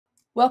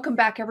Welcome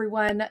back,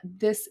 everyone.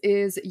 This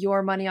is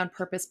your Money on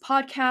Purpose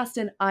podcast,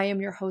 and I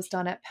am your host,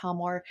 Dawnette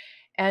Palmore.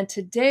 And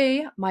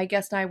today, my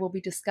guest and I will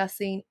be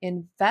discussing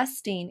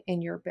investing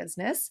in your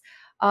business.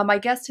 My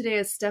guest today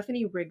is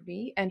Stephy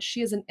Rigby, and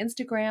she is an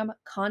Instagram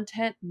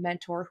content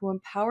mentor who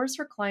empowers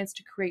her clients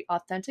to create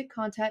authentic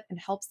content and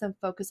helps them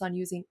focus on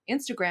using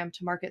Instagram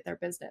to market their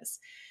business.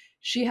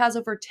 She has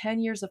over 10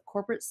 years of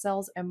corporate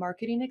sales and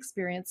marketing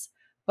experience,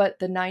 but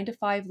the 9 to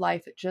 5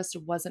 life just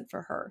wasn't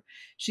for her.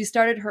 She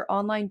started her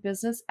online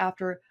business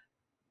after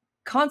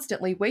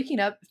constantly waking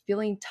up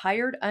feeling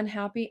tired,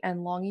 unhappy,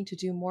 and longing to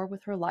do more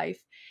with her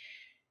life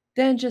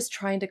than just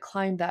trying to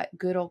climb that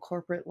good old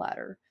corporate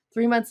ladder.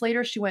 3 months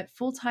later, she went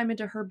full time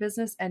into her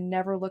business and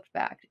never looked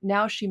back.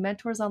 Now she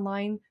mentors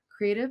online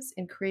creatives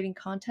in creating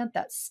content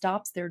that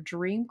stops their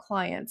dream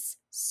clients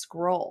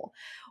scroll.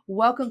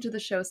 Welcome to the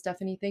show,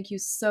 Stephy. Thank you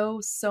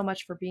so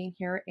much for being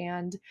here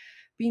and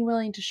being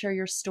willing to share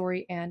your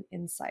story and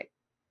insight.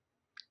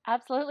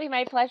 Absolutely,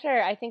 my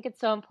pleasure. I think it's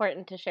so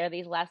important to share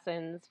these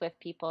lessons with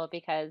people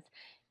because,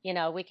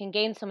 we can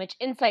gain so much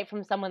insight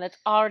from someone that's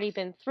already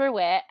been through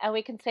it, and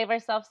we can save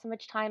ourselves so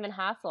much time and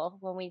hassle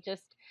when we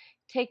just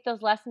take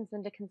those lessons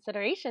into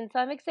consideration. So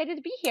I'm excited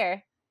to be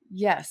here.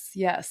 Yes,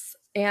 yes.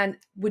 And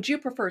would you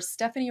prefer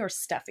Stephanie or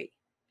Steffi?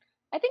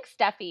 I think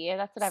Steffi,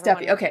 that's what Steffi.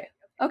 everyone, Okay.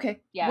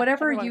 Okay. yeah,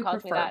 Whatever everyone you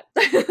calls me prefer.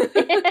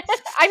 that.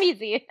 I'm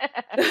easy.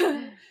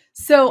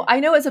 So I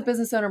know as a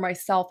business owner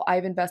myself,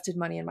 I've invested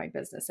money in my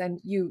business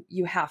and you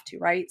have to,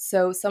 right?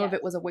 So some of Yes.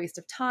 it was a waste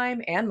of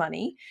time and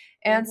money,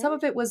 and some hmm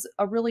of it was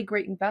a really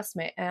great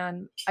investment.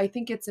 And I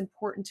think it's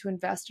important to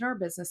invest in our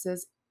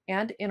businesses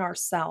and in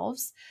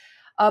ourselves.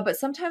 But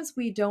sometimes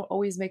we don't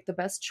always make the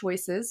best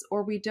choices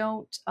or we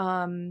don't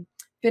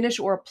finish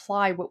or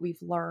apply what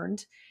we've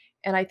learned.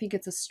 And I think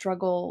it's a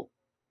struggle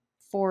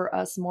for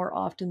us more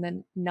often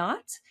than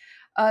not.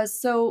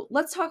 So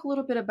let's talk a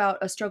little bit about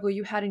a struggle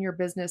you had in your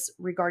business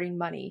regarding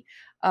money.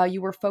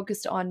 You were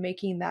focused on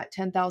making that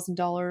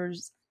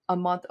 $10,000 a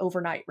month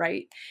overnight,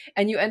 right?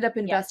 And you end up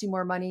Yes. investing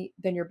more money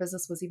than your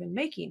business was even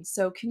making.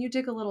 So can you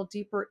dig a little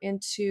deeper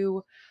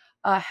into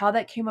how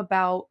that came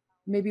about,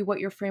 maybe what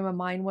your frame of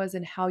mind was,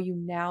 and how you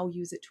now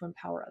use it to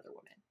empower other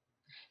women?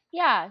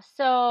 Yeah,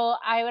 so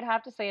I would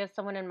have to say, as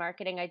someone in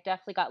marketing, I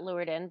definitely got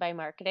lured in by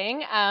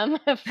marketing. And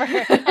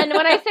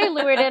when I say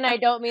lured in, I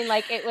don't mean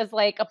like it was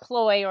like a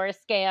ploy or a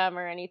scam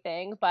or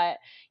anything, but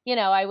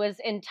I was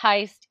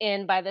enticed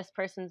in by this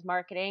person's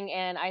marketing,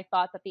 and I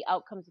thought that the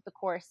outcomes of the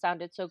course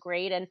sounded so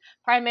great, and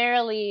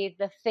primarily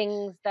the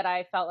things that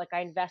I felt like I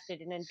invested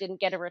in and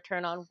didn't get a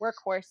return on were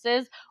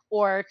courses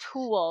or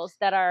tools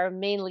that are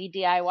mainly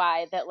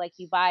DIY that like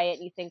you buy it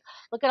and you think,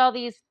 look at all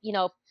these,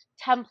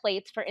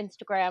 templates for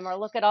Instagram or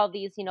look at all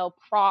these,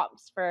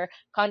 prompts for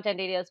content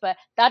ideas, but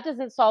that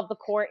doesn't solve the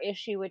core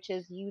issue, which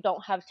is you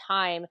don't have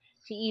time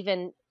to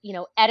even,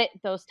 edit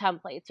those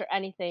templates or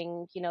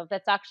anything,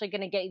 that's actually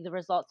going to get you the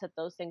results that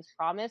those things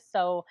promise.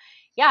 So,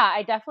 yeah,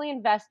 I definitely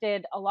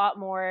invested a lot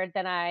more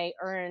than I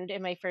earned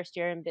in my first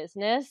year in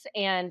business.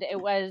 And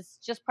it was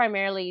just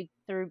primarily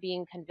through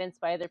being convinced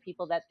by other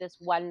people that this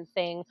one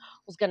thing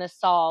was going to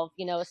solve,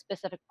 a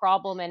specific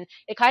problem. And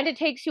it kind of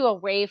takes you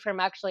away from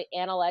actually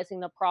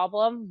analyzing the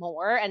problem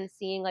more and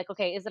seeing like,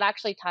 okay, is it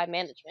actually time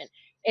management?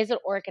 Is it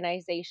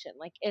organization?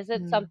 Like, is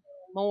it Mm. something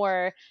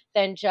more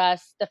than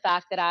just the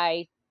fact that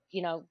I,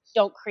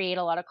 don't create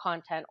a lot of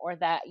content or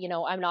that,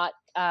 I'm not,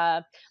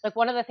 like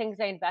one of the things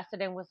I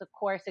invested in was a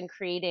course in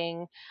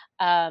creating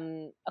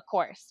a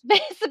course,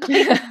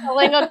 basically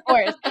selling a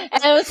course.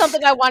 And it was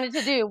something I wanted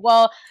to do.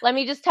 Well, let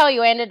me just tell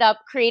you, I ended up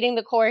creating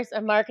the course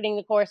and marketing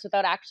the course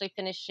without actually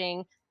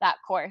finishing that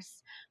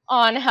course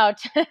on how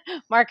to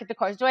market the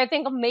course. Do I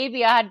think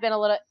maybe I had been a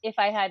little, if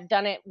I had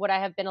done it, would I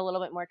have been a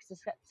little bit more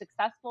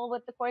successful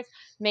with the course?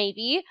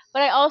 Maybe.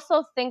 But I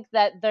also think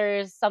that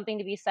there's something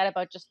to be said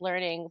about just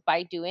learning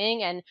by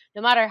doing. And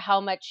no matter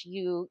how much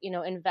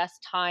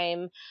invest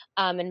time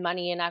and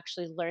money in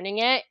actually learning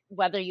it,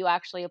 whether you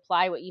actually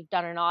apply what you've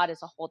done or not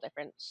is a whole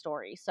different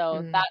story.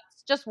 So Mm.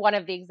 that's just one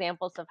of the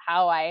examples of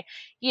how I,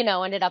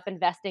 ended up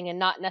investing and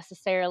not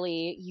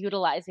necessarily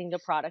utilizing the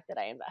product that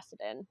I invested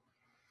in.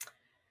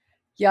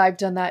 Yeah, I've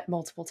done that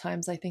multiple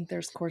times. I think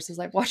there's courses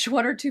I've watched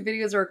one or two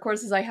videos or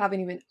courses I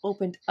haven't even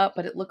opened up,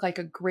 but it looked like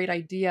a great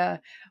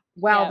idea.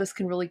 Wow, Yeah, this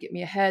can really get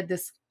me ahead.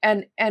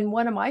 And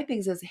one of my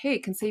things is, hey,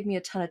 it can save me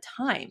a ton of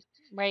time.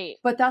 right.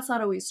 But that's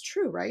not always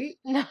true, right?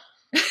 No,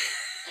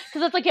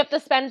 because it's like you have to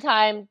spend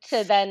time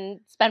to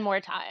then spend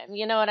more time.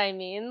 You know what I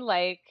mean?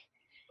 Like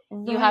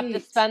you have to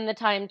Right. spend the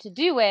time to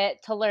do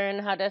it to learn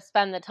how to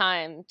spend the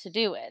time to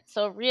do it.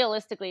 So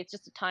realistically, it's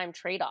just a time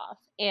trade off.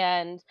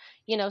 And,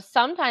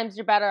 sometimes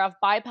you're better off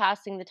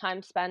bypassing the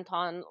time spent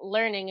on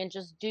learning and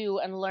just do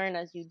and learn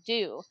as you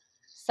do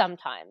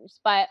sometimes.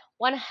 But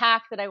one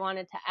hack that I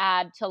wanted to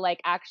add to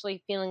like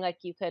actually feeling like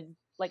you could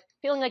like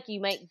feeling like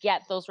you might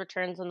get those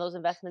returns on those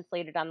investments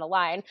later down the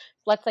line.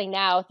 Let's say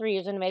now, 3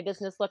 years into my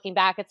business, looking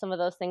back at some of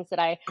those things that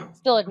I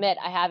still admit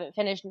I haven't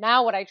finished.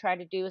 Now, what I try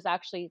to do is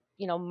actually,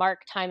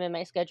 mark time in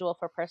my schedule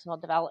for personal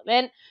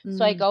development.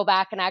 So I Mm, go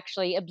back and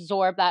actually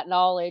absorb that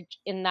knowledge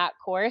in that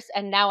course.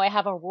 And now I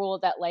have a rule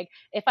that, like,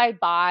 if I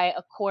buy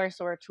a course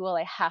or a tool,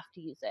 I have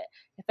to use it.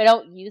 If I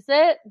don't use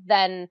it,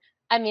 then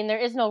I mean, there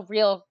is no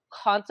real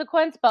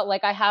consequence, but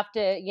like I have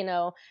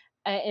to,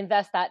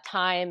 invest that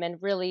time and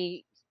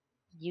really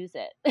use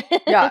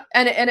yeah, it.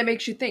 and it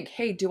makes you think,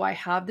 "Hey, do I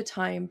have the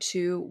time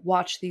to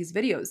watch these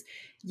videos?"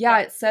 Yeah,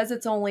 Yeah. it says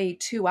it's only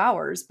 2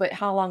 hours, but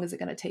how long is it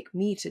gonna take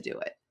me to do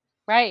it?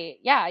 Right.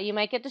 Yeah. You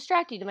might get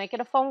distracted. You might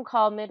get a phone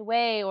call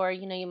midway, or,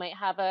 you might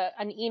have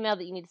an email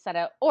that you need to send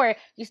out, or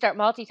you start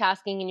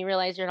multitasking and you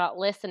realize you're not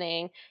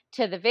listening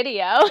to the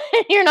video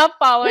and you're not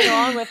following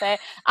along with it.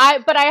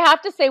 But I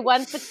have to say,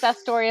 one success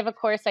story of a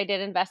course I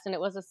did invest in, it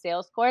was a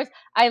sales course.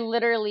 I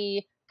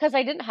literally, because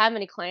I didn't have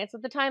many clients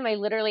at the time, I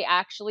literally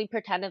actually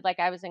pretended like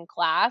I was in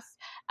class.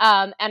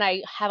 And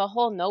I have a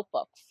whole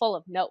notebook full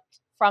of notes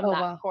from Oh,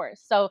 that wow.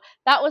 course. So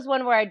that was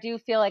one where I do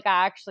feel like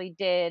I actually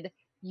did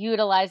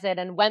utilize it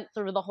and went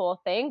through the whole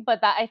thing,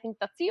 but that I think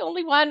that's the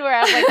only one where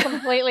I've like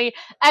completely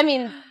I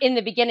mean, in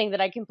the beginning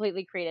that I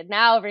completely created.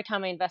 Now every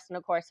time I invest in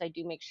a course, I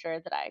do make sure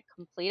that I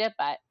complete it,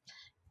 but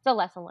it's a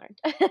lesson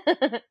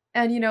learned.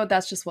 And,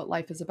 that's just what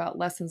life is about,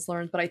 lessons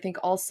learned, but I think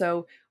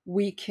also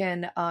we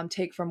can,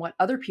 take from what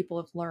other people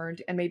have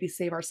learned and maybe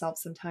save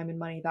ourselves some time and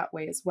money that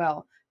way as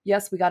well.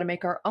 Yes, we gotta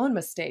make our own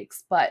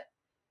mistakes, but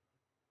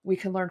we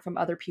can learn from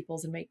other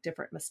people's and make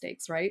different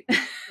mistakes, right?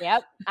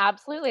 Yep,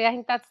 absolutely. I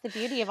think that's the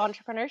beauty of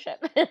entrepreneurship.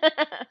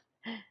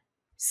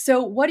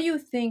 So, what do you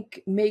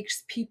think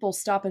makes people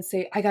stop and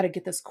say, "I gotta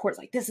get this course,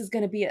 like, this is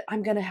gonna be it.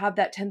 I'm gonna have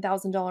that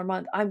 $10,000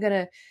 month. I'm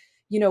gonna"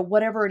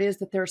 whatever it is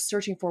that they're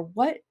searching for.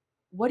 What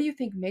do you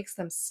think makes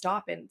them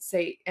stop and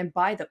say and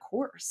buy the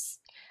course?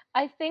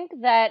 I think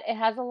that it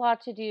has a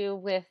lot to do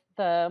with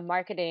the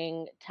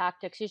marketing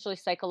tactics, usually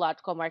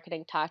psychological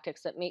marketing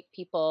tactics that make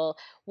people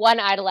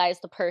one idolize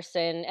the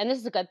person, and this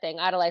is a good thing,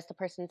 idolize the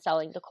person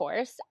selling the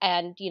course,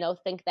 and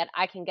think that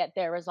I can get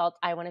their results.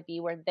 I want to be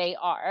where they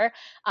are,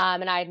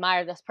 and I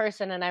admire this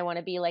person, and I want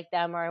to be like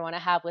them, or I want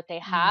to have what they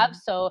have. Mm,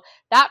 So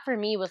that for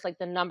me was like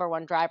the number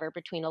one driver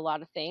between a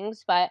lot of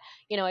things. But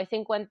I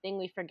think one thing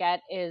we forget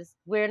is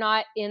we're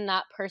not in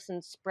that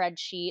person's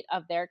spreadsheet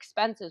of their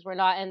expenses. We're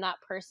not in that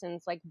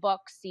person's like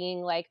book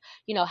seeing like,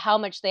 how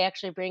much they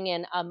actually bring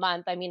in a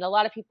month. I mean, a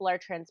lot of people are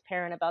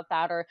transparent about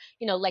that, or,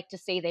 like to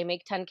say they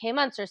make 10K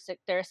months, or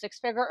they're a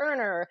six-figure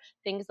earner, or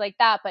things like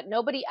that. But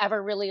nobody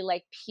ever really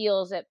like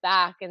peels it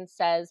back and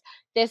says,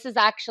 this is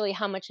actually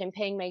how much I'm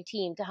paying my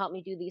team to help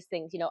me do these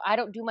things. I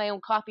don't do my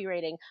own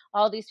copywriting.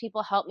 All these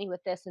people help me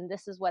with this, and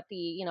this is what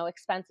the,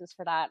 expenses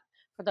for that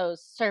for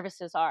those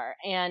services are.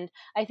 And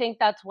I think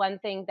that's one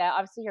thing that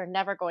obviously you're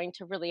never going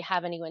to really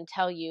have anyone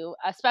tell you,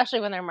 especially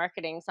when they're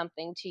marketing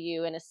something to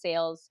you in a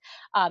sales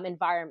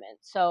environment.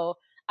 So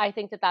I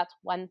think that that's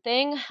one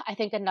thing. I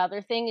think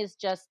another thing is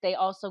just they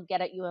also get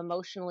at you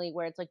emotionally,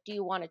 where it's like, do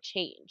you want to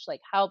change?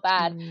 Like, how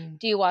bad mm.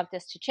 do you want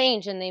this to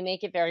change? And they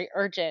make it very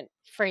urgent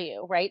for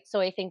you, right?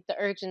 So I think the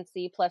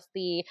urgency plus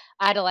the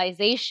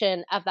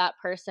idolization of that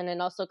person,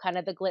 and also kind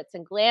of the glitz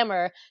and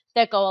glamour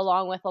that go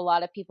along with a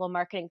lot of people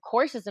marketing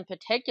courses in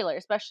particular,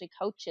 especially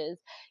coaches,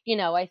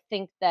 I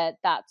think that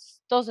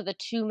those are the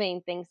two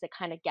main things that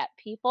kind of get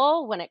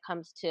people when it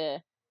comes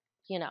to,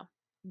 you know,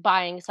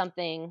 buying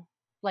something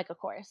like a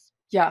course.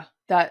 Yeah,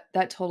 that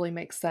totally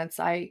makes sense.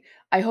 I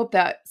hope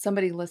that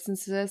somebody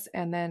listens to this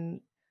and then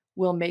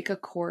will make a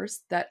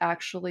course that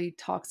actually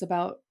talks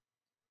about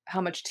how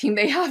much team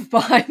they have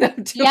behind them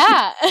doing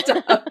Yeah.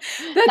 stuff, that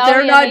That would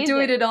they're be not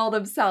doing amazing. it all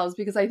themselves,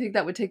 because I think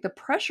that would take the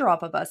pressure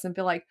off of us and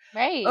be like,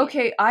 Right.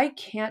 "Okay, I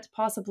can't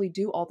possibly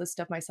do all this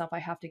stuff myself. I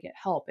have to get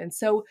help." And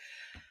so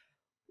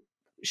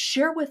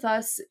share with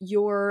us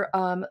your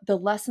the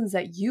lessons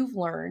that you've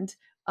learned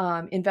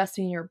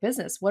investing in your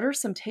business. What are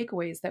some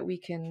takeaways that we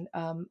can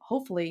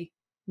hopefully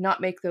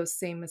not make those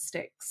same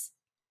mistakes?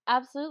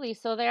 Absolutely.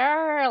 So there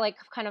are like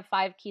kind of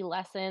five key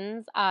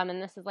lessons.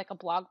 And this is like a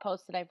blog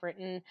post that I've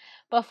written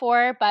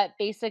before, but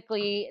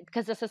basically,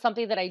 because this is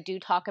something that I do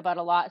talk about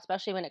a lot,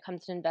 especially when it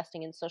comes to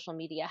investing in social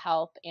media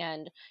help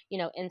and,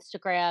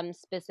 Instagram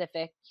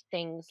specific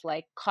things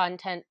like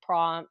content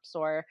prompts,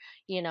 or,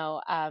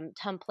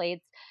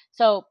 templates.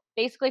 So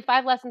basically,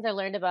 five lessons I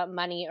learned about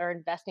money or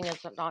investing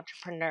as an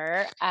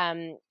entrepreneur.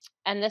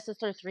 And this is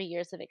through 3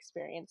 years of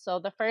experience. So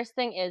the first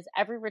thing is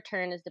every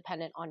return is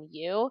dependent on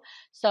you.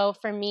 So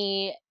for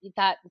me,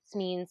 that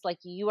means like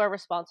you are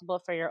responsible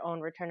for your own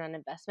return on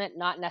investment,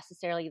 not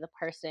necessarily the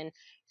person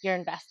you're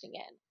investing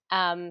in.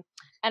 And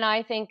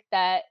I think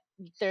that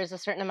there's a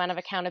certain amount of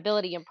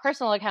accountability and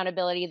personal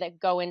accountability that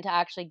go into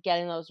actually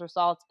getting those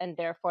results, and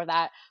therefore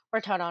that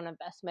return on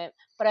investment.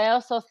 But I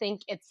also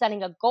think it's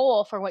setting a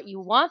goal for what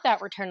you want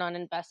that return on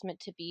investment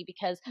to be,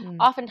 because Mm,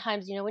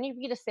 oftentimes, when you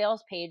read a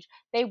sales page,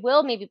 they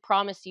will maybe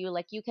promise you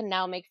like you can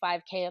now make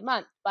 5K a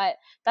month, but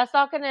that's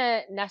not going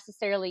to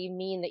necessarily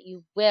mean that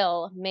you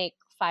will make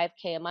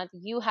 5K a month.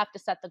 You have to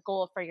set the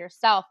goal for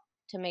yourself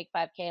to make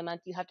 5K a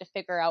month. You have to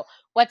figure out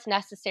what's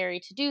necessary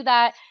to do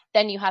that.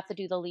 Then you have to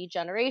do the lead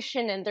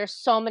generation. And there's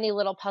so many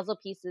little puzzle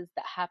pieces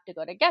that have to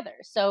go together.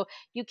 So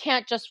you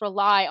can't just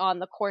rely on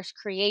the course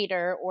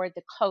creator or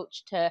the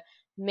coach to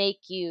make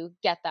you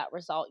get that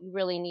result. You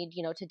really need,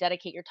 to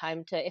dedicate your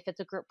time to, if it's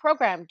a group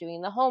program,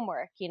 doing the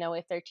homework.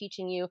 If they're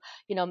teaching you,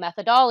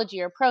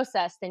 methodology or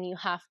process, then you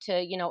have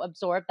to,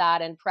 absorb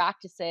that and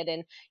practice it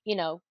and,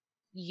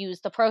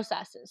 use the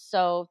processes.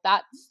 So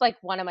that's like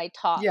one of my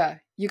top Yeah.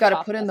 You got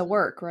to put in the lessons.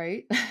 work,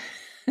 right?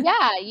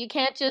 Yeah, you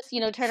can't just,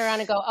 turn around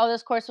and go, "Oh,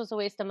 this course was a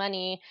waste of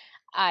money.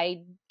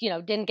 I,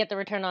 didn't get the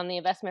return on the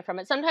investment from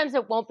it." Sometimes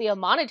it won't be a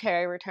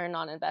monetary return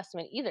on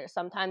investment either.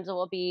 Sometimes it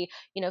will be,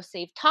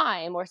 save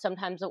time, or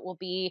sometimes it will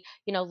be,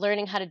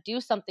 learning how to do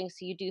something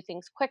so you do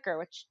things quicker,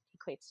 which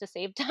equates to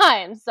save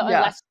time. So, and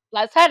Yeah.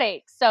 less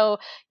headaches. So,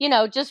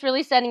 just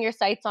really setting your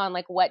sights on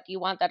like what do you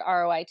want that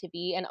ROI to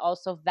be, and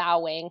also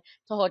vowing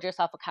to hold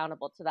yourself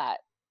accountable to that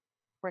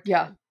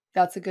Yeah. return.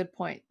 That's a good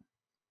point.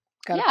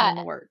 Got to put Yeah. in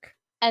the work.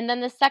 And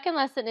then the second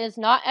lesson is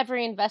not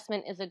every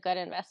investment is a good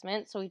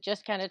investment. So we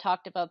just kind of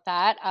talked about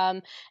that.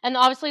 And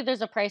obviously,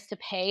 there's a price to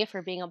pay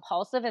for being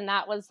impulsive. And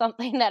that was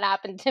something that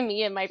happened to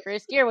me in my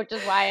first year, which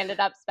is why I ended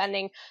up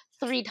spending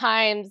 3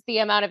 times the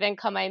amount of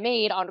income I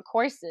made on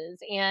courses.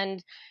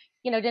 And,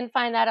 didn't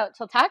find that out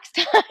till tax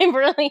time,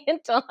 really,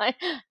 until I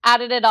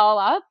added it all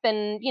up.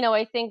 And,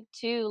 I think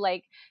too,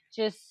 like,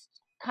 just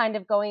kind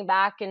of going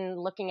back and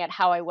looking at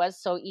how I was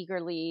so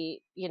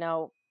eagerly,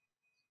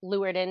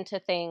 lured into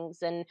things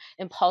and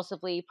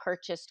impulsively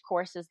purchased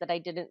courses that I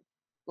didn't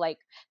like,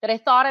 that I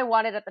thought I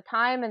wanted at the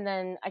time, and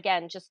then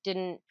again just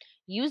didn't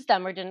use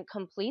them or didn't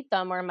complete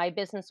them, or my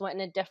business went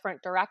in a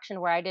different direction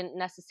where I didn't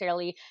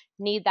necessarily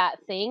need that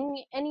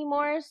thing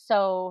anymore.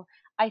 So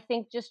I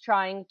think just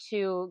trying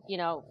to,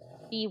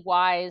 be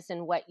wise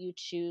in what you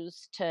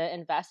choose to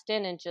invest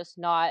in, and just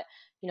not,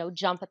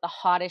 jump at the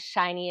hottest,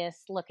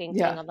 shiniest looking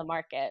thing Yeah. on the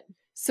market.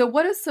 So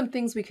what is some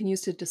things we can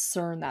use to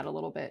discern that a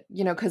little bit?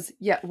 Because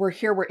yeah, we're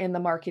in the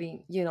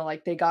marketing,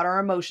 like they got our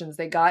emotions,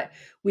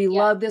 we Yeah.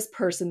 love this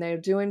person, they're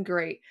doing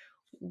great.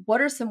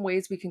 What are some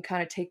ways we can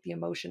kind of take the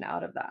emotion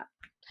out of that?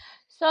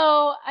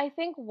 So I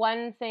think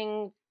one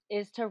thing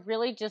is to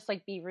really just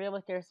like be real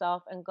with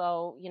yourself and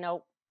go,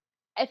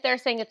 if they're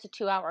saying it's a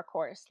 2-hour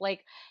course,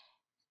 like,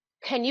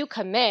 can you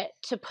commit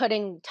to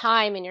putting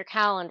time in your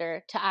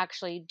calendar to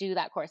actually do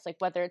that course? Like,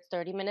 whether it's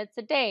 30 minutes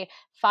a day,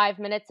 5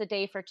 minutes a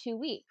day for 2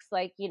 weeks,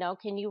 like,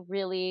 can you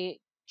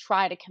really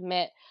try to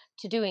commit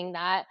to doing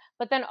that?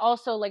 But then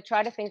also, like,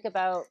 try to think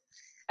about,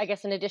 I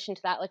guess, in addition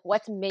to that, like,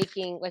 what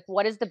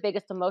is the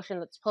biggest emotion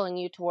that's pulling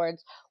you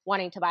towards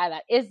wanting to buy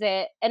that? Is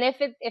it, and if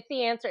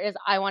the answer is,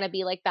 I want to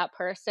be like that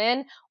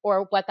person,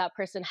 or what that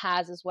person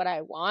has is what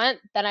I want,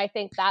 then I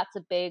think that's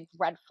a big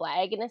red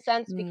flag in a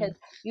sense, Mm, because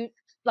you,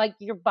 like,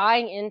 you're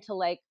buying into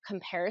like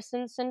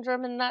comparison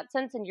syndrome in that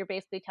sense, and you're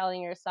basically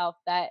telling yourself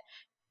that,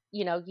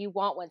 you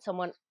want what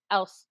someone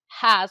else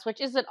has,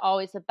 which isn't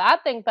always a bad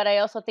thing. But I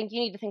also think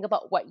you need to think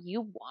about what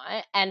you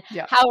want, and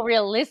yeah. how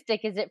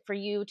realistic is it for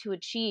you to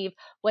achieve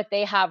what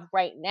they have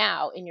right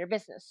now in your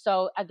business.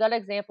 So a good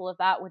example of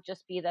that would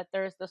just be that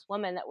there's this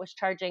woman that was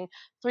charging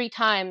 3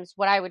 times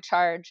what I would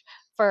charge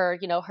for,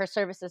 her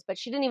services, but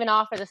she didn't even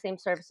offer the same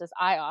services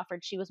I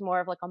offered. She was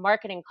more of like a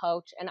marketing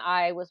coach, and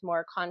I was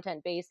more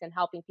content based and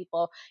helping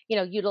people,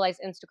 utilize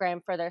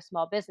Instagram for their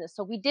small business.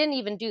 So we didn't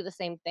even do the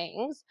same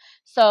things.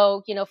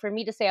 So, for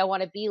me to say I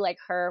want to be like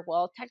her,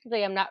 well,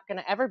 technically I'm not going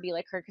to ever be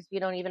like her, because we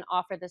don't even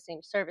offer the same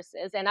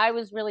services. And I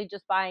was really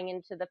just buying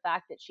into the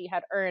fact that she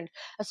had earned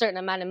a certain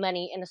amount of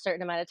money in a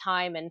certain amount of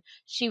time, and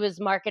she was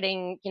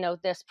marketing,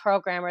 this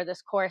program or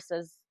this course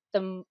as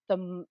the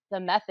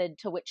method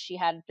to which she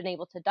had been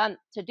able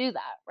to do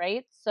that,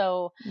 right?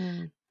 So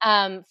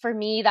Mm, for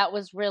me, that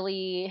was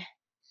really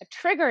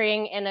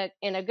triggering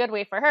in a good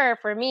way for her.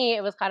 For me,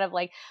 it was kind of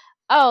like,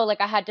 oh, like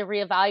I had to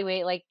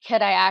reevaluate, like,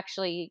 could I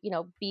actually,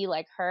 be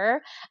like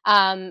her?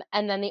 And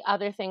then the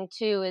other thing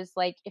too is,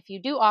 like, if you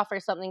do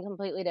offer something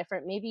completely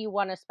different, maybe you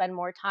want to spend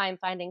more time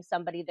finding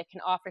somebody that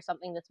can offer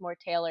something that's more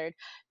tailored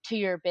to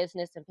your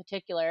business in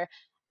particular.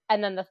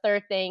 And then the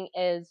third thing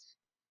is,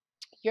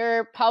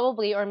 you're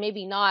probably, or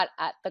maybe not,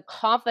 at the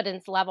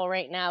confidence level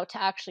right now to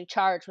actually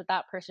charge what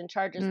that person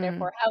charges. mm,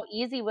 Therefore, how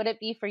easy would it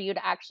be for you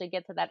to actually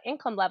get to that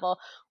income level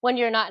when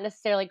you're not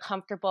necessarily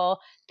comfortable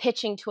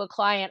pitching to a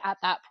client at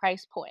that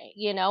price point,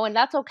 And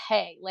that's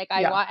okay. Like,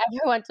 I yeah. want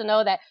everyone to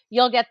know that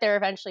you'll get there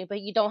eventually, but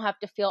you don't have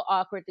to feel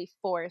awkwardly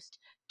forced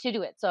to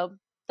do it. So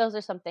those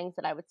are some things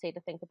that I would say to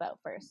think about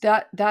first.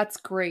 That's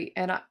great.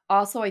 And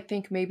I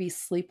think maybe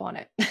sleep on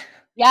it.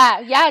 Yeah,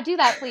 yeah, do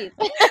that, please.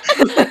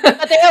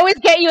 But they always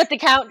get you at the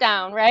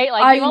countdown, right?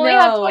 Like, you I only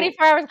have know.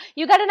 24 hours.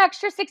 You got an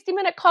extra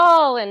 60-minute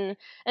call, and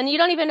you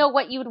don't even know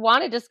what you would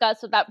want to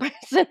discuss with that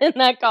person in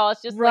that call.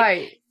 It's just like,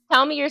 Right.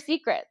 tell me your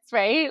secrets,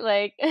 right?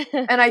 Like,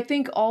 And I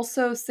think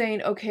also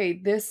saying, okay,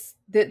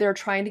 that they're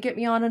trying to get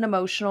me on an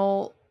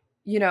emotional,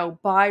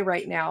 buy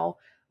right now.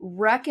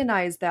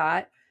 Recognize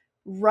that,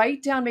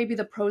 write down maybe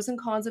the pros and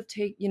cons of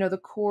the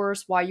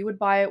course, why you would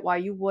buy it, why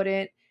you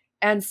wouldn't,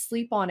 and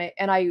sleep on it.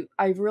 And I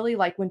really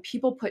like when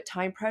people put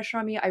time pressure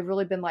on me, I've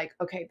really been like,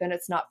 okay, then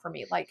it's not for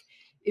me. Like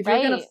if you're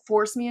going to Right.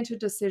 force me into a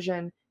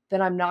decision,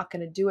 then I'm not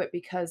going to do it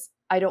because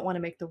I don't want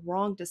to make the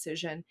wrong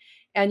decision.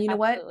 And you know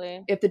what?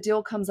 Absolutely. If the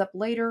deal comes up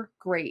later,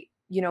 great.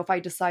 If I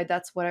decide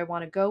that's what I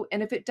want to go,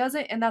 and if it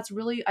doesn't, and that's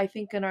really, I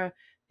think, going to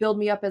build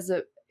me up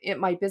in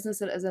my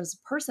business as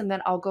a person,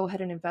 then I'll go ahead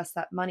and invest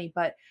that money.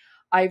 But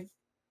I've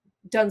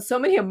done so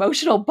many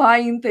emotional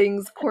buying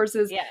things,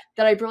 courses, Yeah.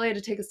 that I've really had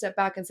to take a step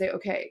back and say,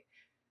 okay,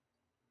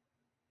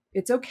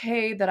 it's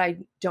okay that I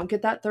don't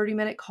get that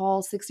 30-minute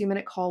call,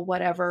 60-minute call,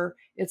 whatever.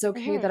 It's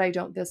okay Hmm. that I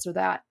don't this or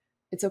that.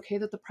 It's okay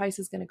that the price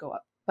is going to go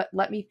up, but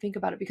let me think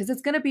about it because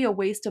it's going to be a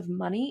waste of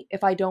money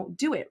if I don't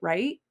do it,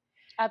 right?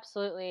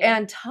 Absolutely.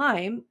 And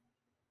time,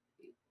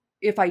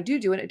 if I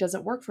do it, it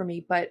doesn't work for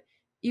me. But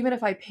even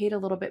if I paid a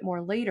little bit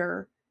more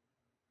later,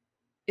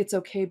 it's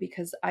okay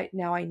because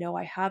now I know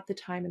I have the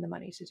time and the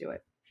money to do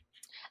it.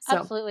 So,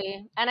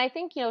 Absolutely. And I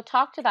think,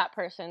 talk to that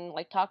person,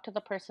 like talk to the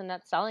person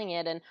that's selling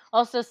it and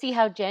also see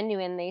how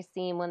genuine they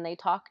seem when they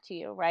talk to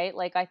you, right?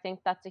 Like I think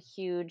that's a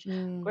huge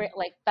mm, great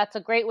like that's a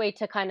great way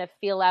to kind of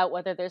feel out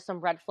whether there's some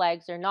red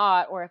flags or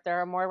not, or if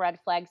there are more red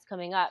flags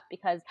coming up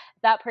because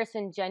if that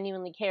person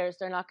genuinely cares.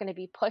 They're not going to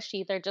be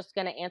pushy. They're just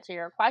going to answer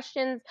your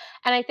questions.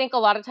 And I think a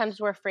lot of times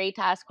we're afraid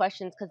to ask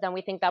questions because then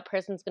we think that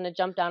person's going to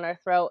jump down our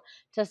throat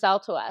to sell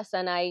to us.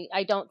 And I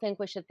don't think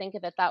we should think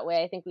of it that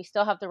way. I think we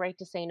still have the right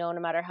to say no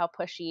matter how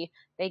pushy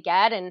they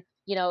get. And,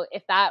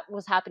 if that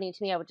was happening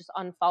to me, I would just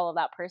unfollow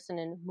that person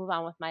and move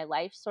on with my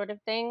life sort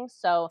of thing.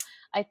 So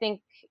I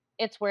think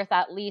it's worth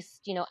at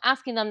least,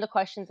 asking them the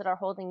questions that are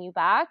holding you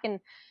back and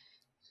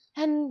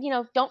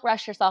don't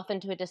rush yourself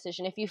into a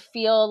decision. If you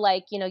feel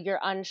like, you're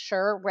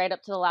unsure right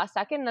up to the last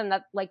second, then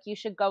that like you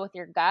should go with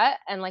your gut.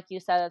 And like you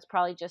said, that's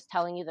probably just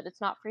telling you that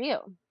it's not for you.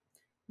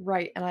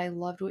 right. And I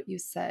loved what you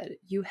said.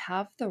 You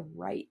have the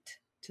right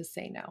to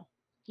say no.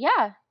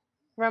 Yeah.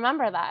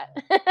 Remember that.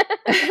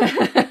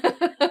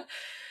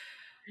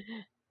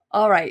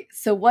 All right.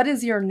 So, what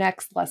is your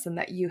next lesson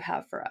that you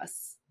have for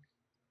us?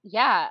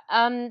 Yeah.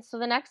 So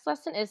the next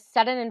lesson is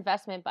set an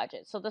investment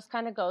budget. So this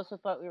kind of goes with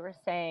what we were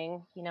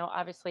saying,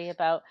 obviously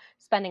about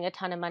spending a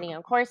ton of money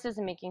on courses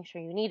and making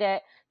sure you need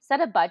it. Set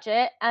a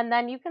budget. And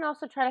then you can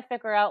also try to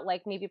figure out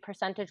like maybe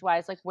percentage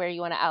wise, like where you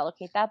want to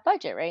allocate that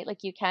budget, right? Like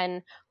you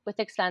can with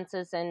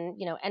expenses and,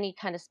 any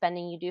kind of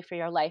spending you do for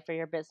your life or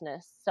your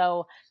business.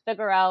 So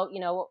figure out,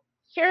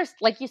 here's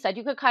like you said,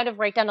 you could kind of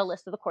write down a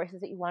list of the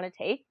courses that you want to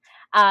take,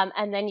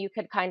 and then you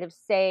could kind of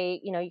say,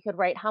 you could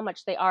write how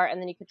much they are, and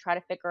then you could try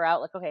to figure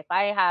out, like, okay, if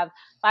I have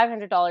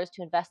 $500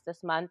 to invest this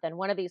month, and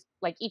one of these,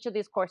 like, each of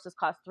these courses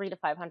costs $300 to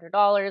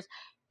 $500,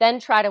 then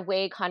try to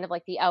weigh kind of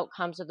like the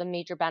outcomes or the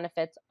major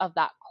benefits of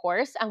that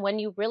course. And when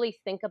you really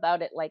think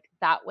about it like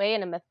that way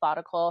in a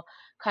methodical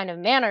kind of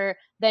manner,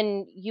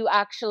 then you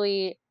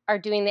actually are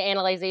doing the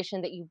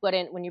analyzation that you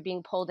wouldn't when you're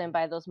being pulled in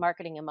by those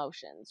marketing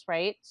emotions,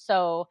 right?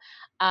 So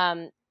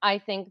I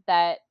think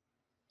that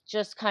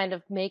just kind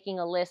of making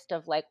a list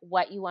of like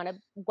what you want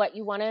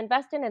to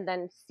invest in and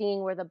then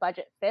seeing where the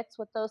budget fits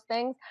with those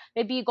things.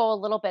 Maybe you go a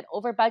little bit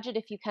over budget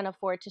if you can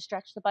afford to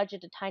stretch the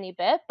budget a tiny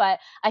bit, but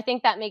I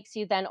think that makes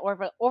you then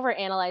over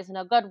analyze in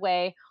a good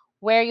way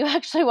where you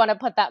actually want to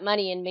put that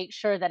money and make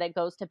sure that it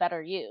goes to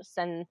better use.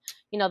 And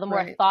the more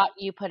Right. thought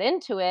you put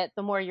into it,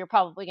 the more you're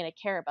probably going to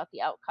care about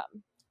the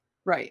outcome.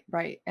 Right,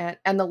 right.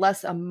 And the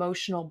less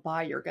emotional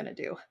buy you're going to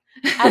do.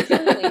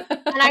 Absolutely.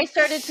 And I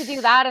started to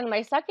do that in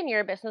my second year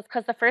of business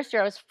because the first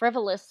year I was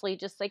frivolously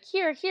just like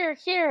here, here,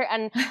 here.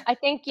 And I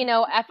think,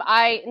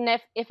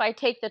 if I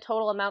take the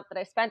total amount that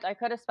I spent, I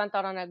could have spent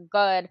that on a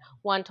good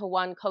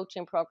one-to-one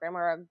coaching program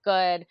or a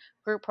good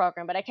group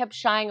program, but I kept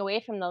shying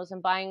away from those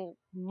and buying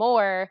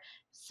more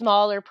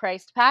smaller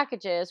priced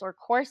packages or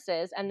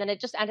courses. And then it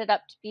just ended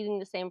up being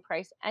the same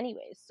price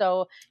anyways.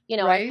 So,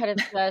 I Right? could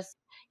have just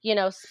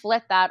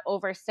split that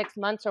over 6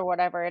 months or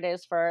whatever it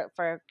is for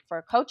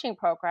a coaching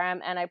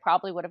program, and I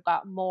probably would have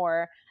got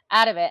more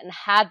out of it and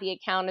had the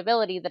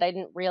accountability that I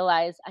didn't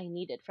realize I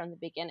needed from the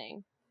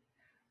beginning.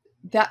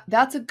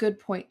 That's a good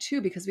point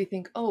too, because we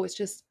think, oh, it's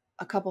just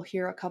a couple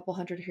here, a couple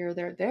hundred here,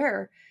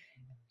 there.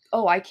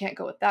 Oh, I can't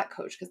go with that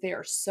coach because they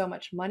are so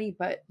much money,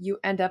 but you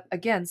end up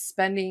again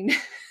spending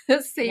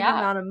the same Yeah.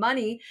 amount of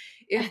money,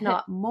 if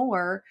not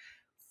more,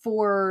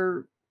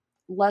 for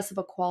less of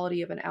a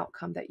quality of an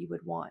outcome that you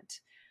would want.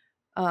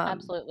 Um,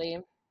 Absolutely.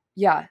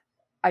 yeah,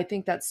 I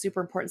think that's super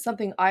important.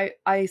 Something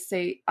I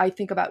say I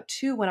think about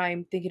too when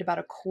I'm thinking about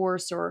a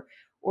course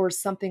or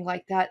something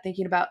like that,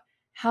 thinking about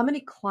how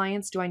many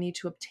clients do I need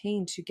to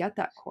obtain to get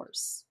that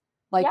course?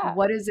 Like, Yeah.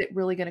 what is it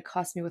really going to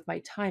cost me with my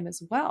time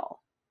as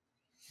well?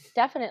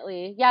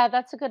 Definitely. Yeah,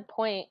 that's a good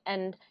point.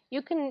 And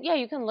you can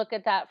look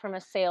at that from a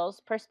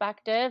sales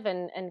perspective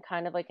and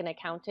kind of like an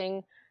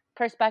accounting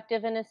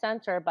perspective in a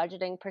sense, or a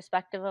budgeting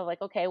perspective of like,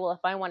 okay, well,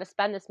 if I want to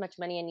spend this much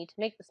money, I need to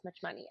make this much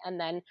money. And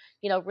then,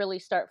 really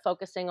start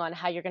focusing on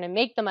how you're going to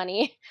make the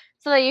money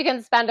so that you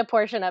can spend a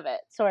portion of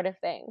it, sort of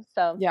thing.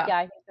 So, Yeah. yeah,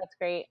 I think that's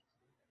great.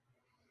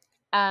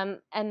 And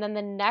then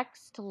the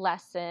next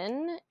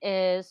lesson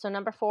is, so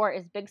number 4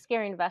 is big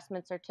scary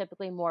investments are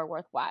typically more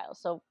worthwhile.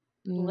 So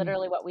Mm.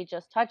 literally what we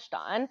just touched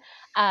on.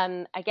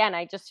 Again,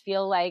 I just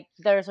feel like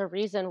there's a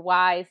reason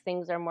why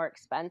things are more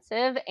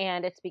expensive,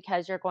 and it's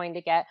because you're going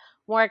to get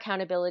more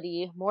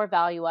accountability, more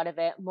value out of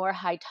it, more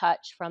high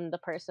touch from the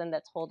person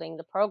that's holding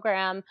the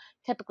program.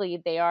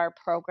 Typically they are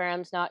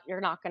programs, not,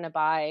 you're not going to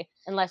buy,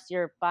 unless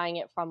you're buying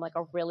it from like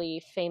a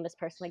really famous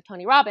person like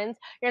Tony Robbins,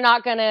 you're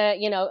not going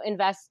to,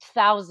 invest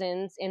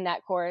thousands in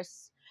that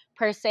course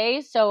per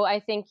se. So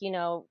I think,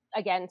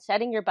 again,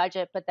 setting your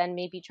budget, but then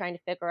maybe trying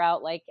to figure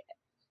out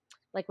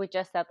like we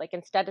just said, like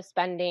instead of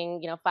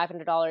spending,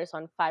 $500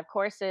 on 5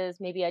 courses,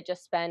 maybe I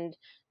just spend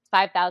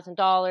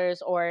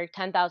 $5,000 or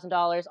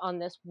 $10,000 on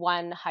this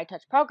one high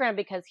touch program,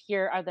 because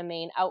here are the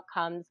main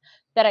outcomes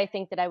that I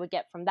think that I would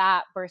get from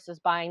that, versus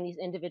buying these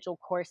individual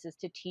courses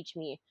to teach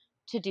me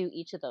to do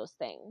each of those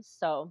things.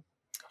 So,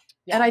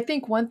 And yeah. I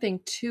think one thing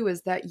too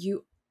is that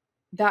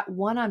that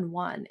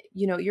one-on-one,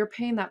 you're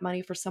paying that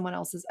money for someone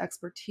else's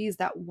expertise.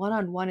 That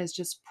one-on-one is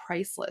just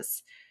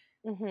priceless.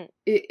 Hmm.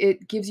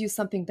 It gives you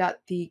something that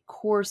the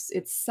course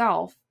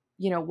itself,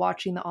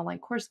 watching the online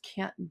course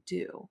can't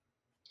do.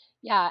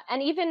 Yeah,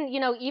 and even,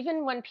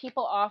 even when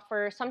people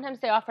offer, sometimes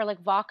they offer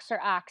like Voxer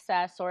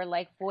access or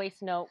like voice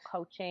note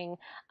coaching,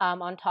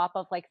 on top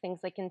of like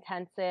things like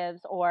intensives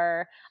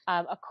or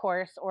a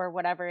course or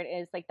whatever it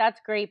is. Like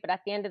that's great, but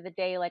at the end of the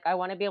day, like I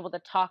want to be able to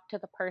talk to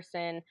the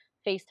person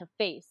face to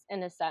face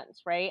in a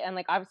sense, right? And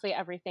like obviously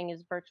everything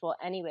is virtual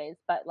anyways,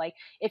 but like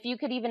if you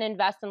could even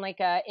invest in like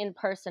a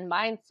in-person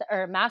mindset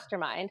or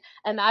mastermind,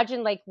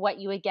 imagine like what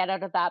you would get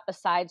out of that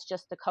besides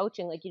just the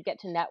coaching. Like you get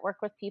to network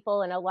with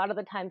people, and a lot of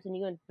the times when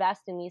you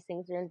invest in these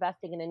things, you're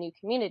investing in a new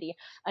community,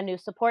 a new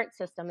support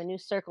system, a new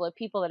circle of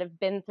people that have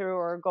been through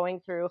or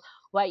going through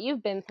what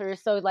you've been through.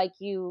 So like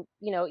you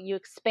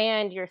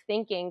expand your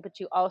thinking, but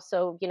you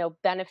also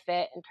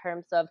benefit in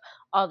terms of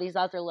all these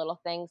other little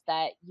things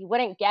that you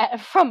wouldn't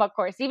get from a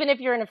course. Even if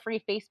you're in a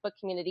free Facebook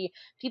community,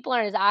 people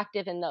aren't as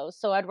active in those.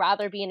 So I'd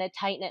rather be in a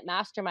tight knit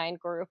mastermind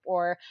group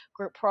or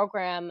group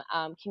program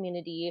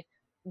community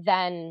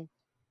than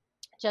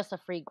just a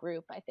free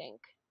group, I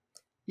think.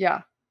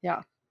 Yeah,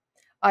 yeah.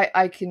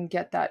 I can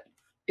get that.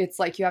 It's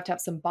like you have to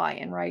have some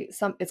buy-in, right?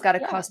 It's got to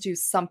Yeah. cost you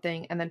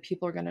something, and then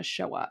people are going to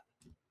show up.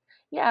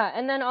 Yeah.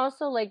 And then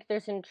also, like,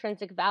 there's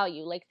intrinsic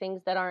value, like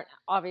things that aren't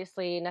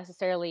obviously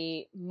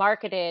necessarily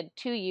marketed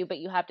to you, but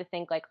you have to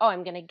think, like, oh,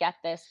 I'm going to get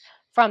this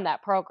from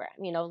that program,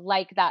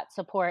 like that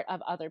support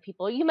of other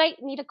people. You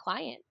might meet a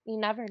client, you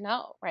never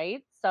know.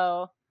 Right.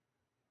 So,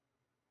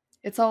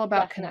 It's all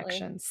about definitely.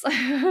 connections.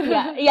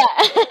 Yeah,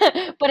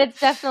 yeah. But it's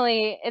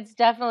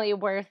definitely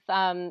worth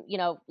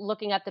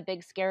looking at the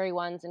big scary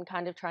ones and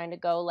kind of trying to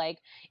go like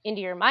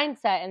into your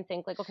mindset and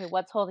think like, okay,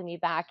 what's holding me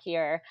back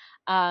here?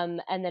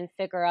 And then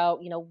figure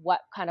out,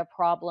 what kind of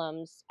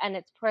problems. And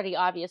it's pretty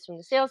obvious from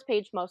the sales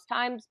page most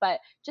times,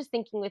 but just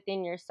thinking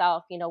within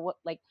yourself, what,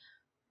 like,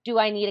 do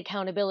I need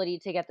accountability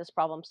to get this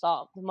problem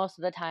solved? Most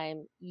of the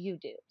time you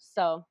do.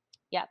 So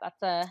yeah,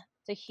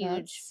 it's a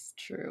huge That's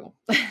true.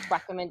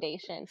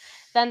 recommendation.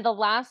 Then the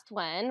last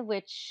one,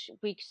 which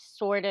we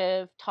sort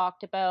of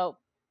talked about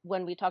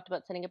when we talked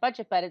about setting a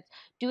budget, but it's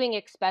doing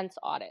expense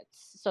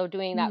audits. So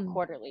doing that Mm,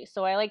 quarterly.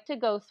 So I like to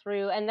go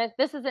through, and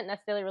this isn't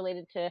necessarily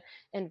related to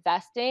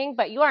investing,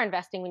 but you are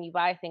investing when you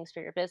buy things for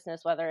your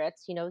business, whether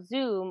it's,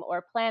 Zoom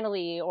or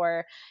Planoly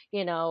or,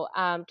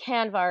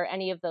 Canva or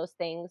any of those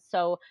things.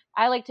 So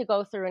I like to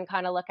go through and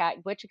kind of look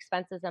at which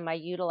expenses am I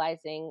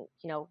utilizing,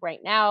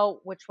 right now,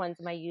 which ones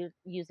am I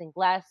using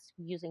less,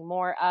 using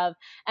more of,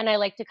 and I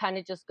like to kind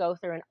of just go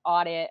through and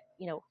audit,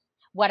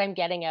 what I'm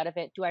getting out of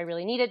it. Do I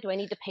really need it? Do I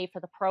need to pay for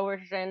the pro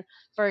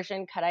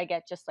version? Could I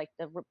get just like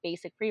the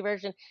basic free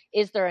version?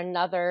 Is there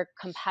another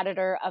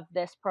competitor of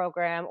this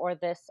program or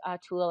this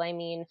tool? I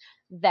mean,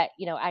 that,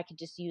 I could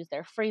just use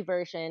their free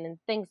version and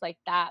things like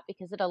that,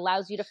 because it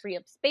allows you to free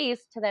up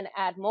space to then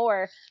add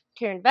more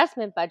to your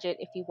investment budget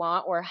if you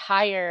want, or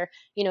hire,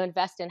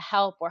 invest in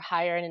help or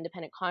hire an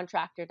independent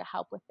contractor to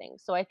help with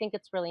things. So I think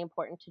it's really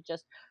important to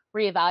just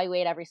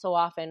reevaluate every so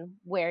often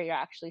where you're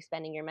actually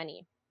spending your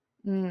money.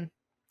 mm.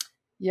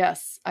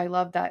 Yes, I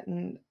love that,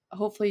 and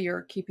hopefully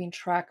you're keeping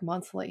track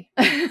monthly.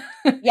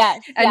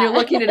 Yes, And you're yeah.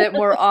 looking at it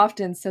more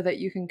often so that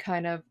you can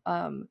kind of,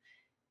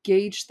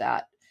 gauge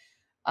that.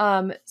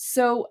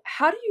 So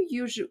how do you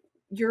use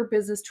your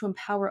business to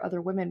empower other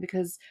women?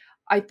 Because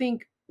I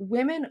think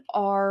women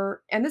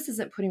are, and this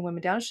isn't putting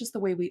women down, it's just the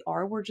way we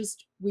are.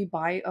 We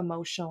buy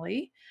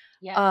emotionally.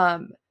 Yes.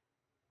 Um,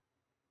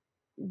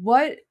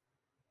 what,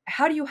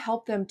 how do you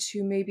help them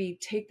to maybe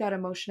take that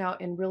emotion out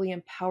and really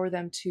empower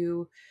them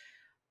to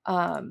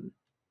um,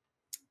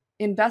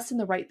 invest in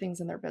the right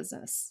things in their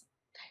business?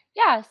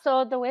 Yeah,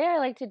 so the way I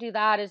like to do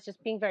that is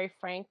just being very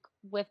frank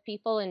with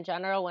people in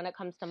general when it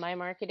comes to my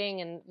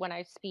marketing and when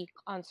I speak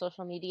on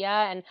social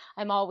media. And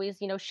I'm always,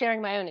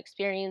 sharing my own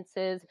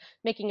experiences,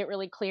 making it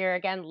really clear,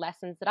 again,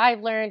 lessons that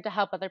I've learned to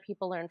help other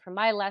people learn from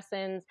my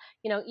lessons,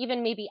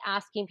 even maybe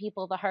asking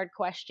people the hard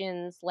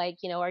questions like,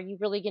 are you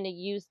really going to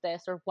use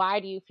this, or why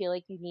do you feel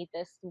like you need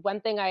this?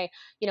 One thing I,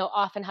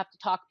 often have to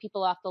talk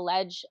people off the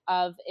ledge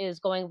of is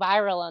going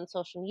viral on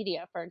social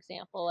media, for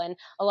example. And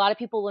a lot of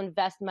people will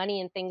invest money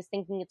in things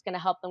thinking it's going to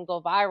help them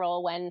go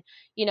viral when,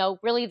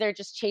 really they're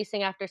just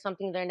chasing after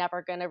something they're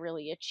never going to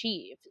really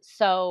achieve.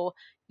 So,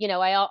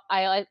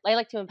 I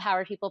like to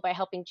empower people by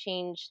helping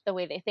change the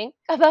way they think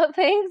about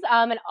things,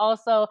 and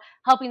also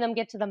helping them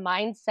get to the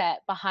mindset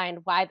behind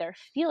why they're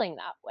feeling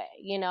that way,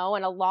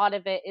 and a lot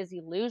of it is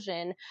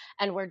illusion.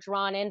 And we're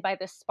drawn in by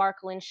the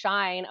sparkle and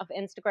shine of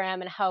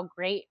Instagram and how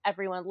great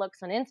everyone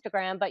looks on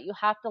Instagram. But you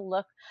have to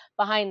look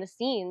behind the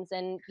scenes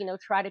and,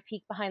 try to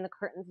peek behind the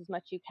curtains as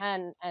much as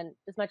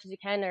you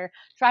can, or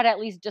try to at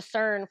least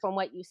discern from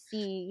what you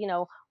see,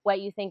 what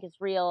you think is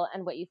real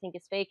and what you think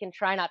is fake, and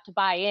try not to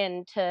buy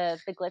into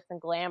the glitz and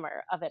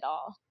glamour of it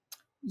all.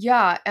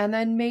 Yeah, and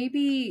then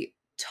maybe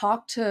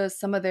talk to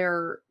some of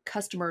their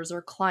customers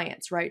or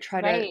clients, right?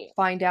 Try to Right.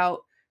 find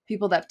out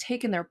people that have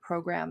taken their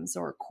programs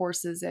or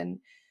courses and,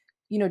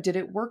 did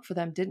it work for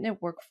them? Didn't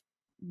it work?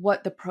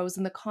 What the pros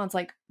and the cons,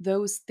 like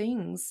those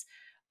things,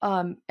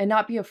 and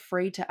not be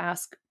afraid to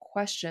ask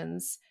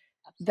questions.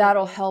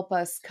 That'll Absolutely. help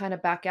us kind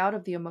of back out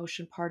of the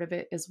emotion part of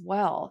it as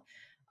well.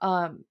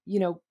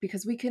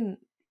 Because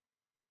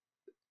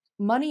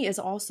money is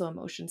also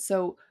emotion.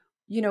 So,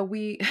 we,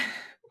 we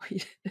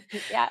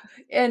Yeah.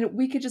 and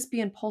we could just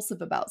be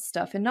impulsive about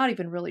stuff and not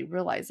even really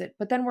realize it.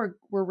 But then we're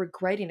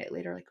regretting it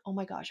later. Like, oh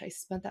my gosh, I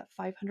spent that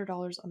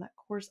 $500 on that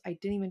course. I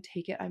didn't even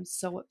take it. I'm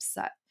so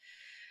upset.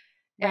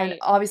 And Right.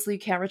 obviously you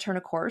can't return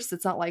a course.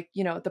 It's not like,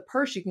 the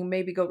purse you can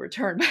maybe go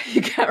return, but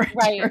you can't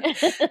Right.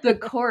 return the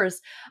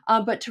course.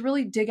 But to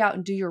really dig out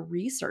and do your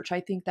research,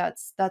 I think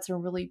that's a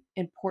really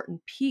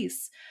important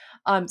piece.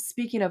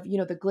 Speaking of,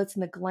 the glitz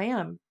and the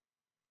glam,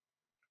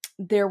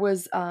 there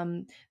was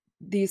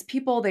these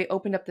people, they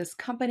opened up this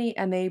company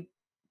and they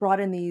brought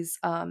in these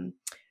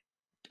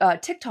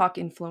TikTok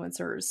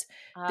influencers.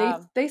 They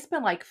um, they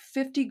spent like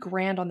 50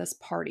 grand on this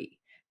party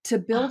to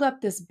build up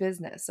this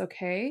business,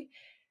 okay?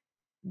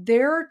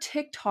 Their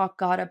TikTok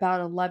got about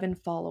 11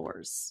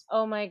 followers.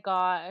 oh my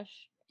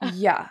gosh.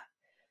 Yeah.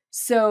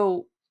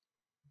 So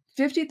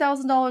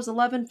 $50,000,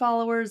 11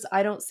 followers,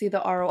 I don't see the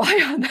ROI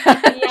on Yeah,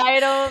 that. I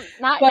don't,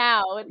 not But,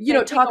 now. It's gonna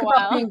take talk a about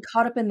while. being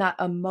caught up in that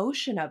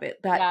emotion of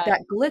it, that Yeah.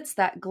 that glitz,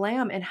 that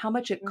glam, and how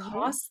much it Hmm.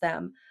 costs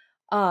them.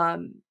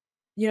 Um,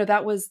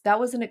 that was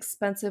an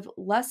expensive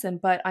lesson,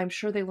 but I'm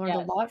sure they learned a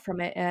Yes. lot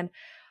from it. And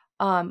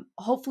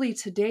hopefully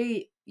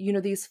today,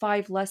 these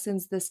 5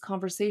 lessons, this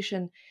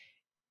conversation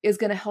is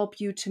going to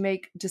help you to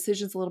make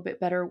decisions a little bit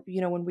better,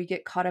 when we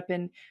get caught up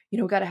in, we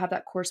got to have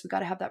that course, we got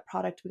to have that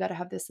product, we got to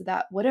have this or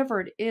that,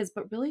 whatever it is,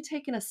 but really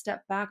taking a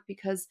step back,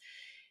 because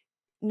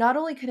not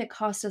only can it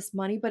cost us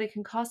money, but it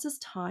can cost us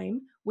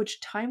time, which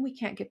time we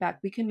can't get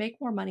back. We can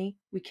make more money,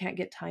 we can't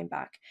get time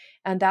back.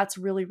 And that's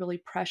really, really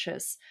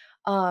precious.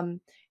 Um,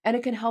 and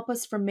it can help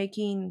us from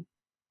making,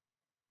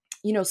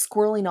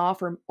 squirreling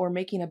off or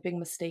making a big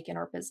mistake in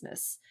our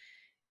business.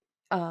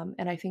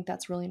 And I think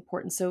that's really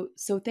important. So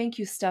thank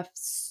you,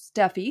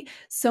 Steffi,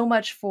 so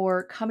much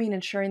for coming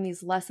and sharing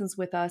these lessons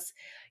with us.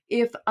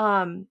 If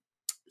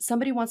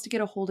somebody wants to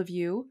get a hold of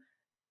you,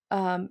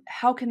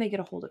 how can they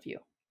get a hold of you?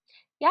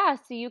 Yeah,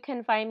 so you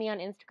can find me on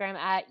Instagram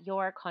at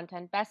your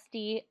content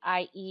bestie,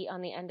 IE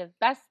on the end of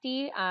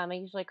bestie. I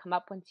usually come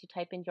up once you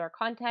type in your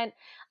content.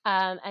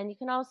 And you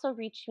can also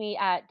reach me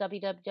at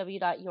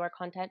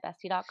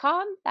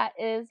www.yourcontentbestie.com. That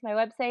is my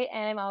website,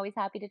 and I'm always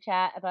happy to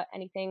chat about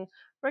anything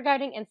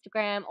regarding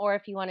Instagram, or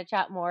if you want to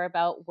chat more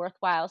about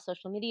worthwhile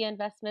social media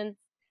investments,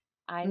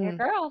 I'm your Mm,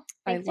 girl.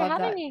 I Thanks for love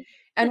having that. me.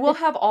 And we'll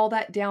have all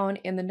that down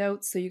in the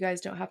notes so you guys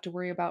don't have to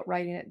worry about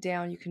writing it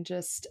down. You can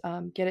just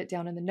get it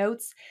down in the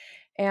notes.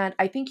 And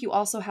I think you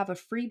also have a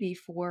freebie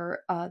for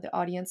the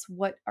audience.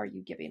 What are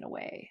you giving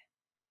away?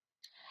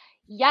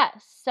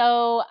 Yes.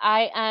 So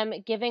I am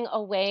giving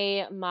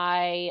away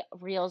my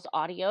Reels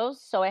audios.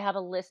 So I have a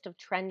list of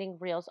trending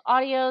Reels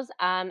audios,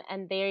 and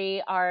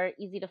they are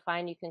easy to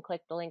find. You can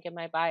click the link in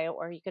my bio,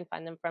 or you can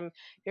find them from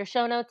your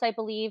show notes, I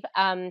believe.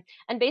 And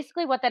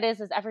basically, what that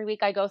is every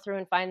week I go through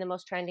and find the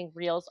most trending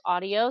Reels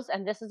audios,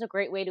 and this is a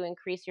great way to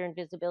increase your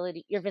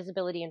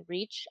visibility and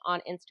reach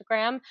on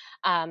Instagram.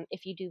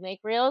 If you do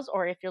make Reels,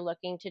 or if you're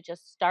looking to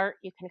just start,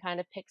 you can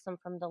kind of pick some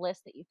from the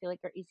list that you feel like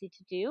are easy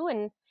to do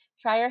and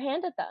try your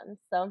hand at them.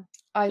 So,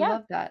 I yeah,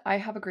 love that. I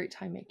have a great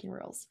time making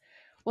reels.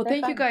 Well, they're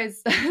thank you fun.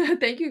 guys.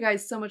 Thank you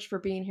guys so much for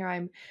being here.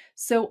 I'm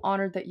so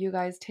honored that you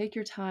guys take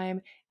your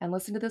time and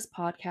listen to this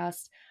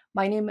podcast.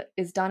 My name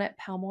is Dawnette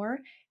Palmore,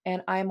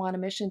 and I am on a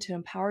mission to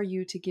empower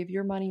you to give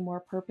your money more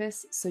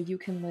purpose so you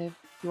can live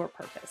your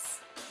purpose.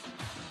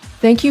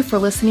 Thank you for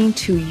listening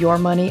to Your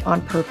Money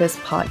on Purpose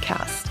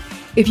podcast.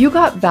 If you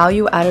got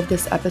value out of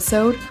this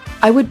episode,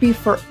 I would be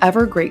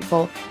forever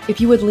grateful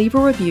if you would leave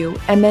a review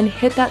and then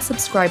hit that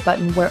subscribe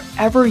button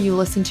wherever you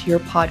listen to your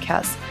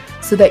podcast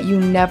so that you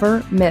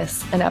never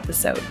miss an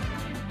episode.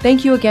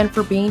 Thank you again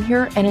for being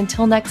here, and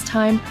until next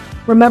time,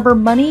 remember,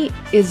 money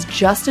is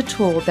just a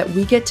tool that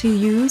we get to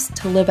use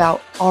to live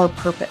out our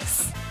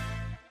purpose.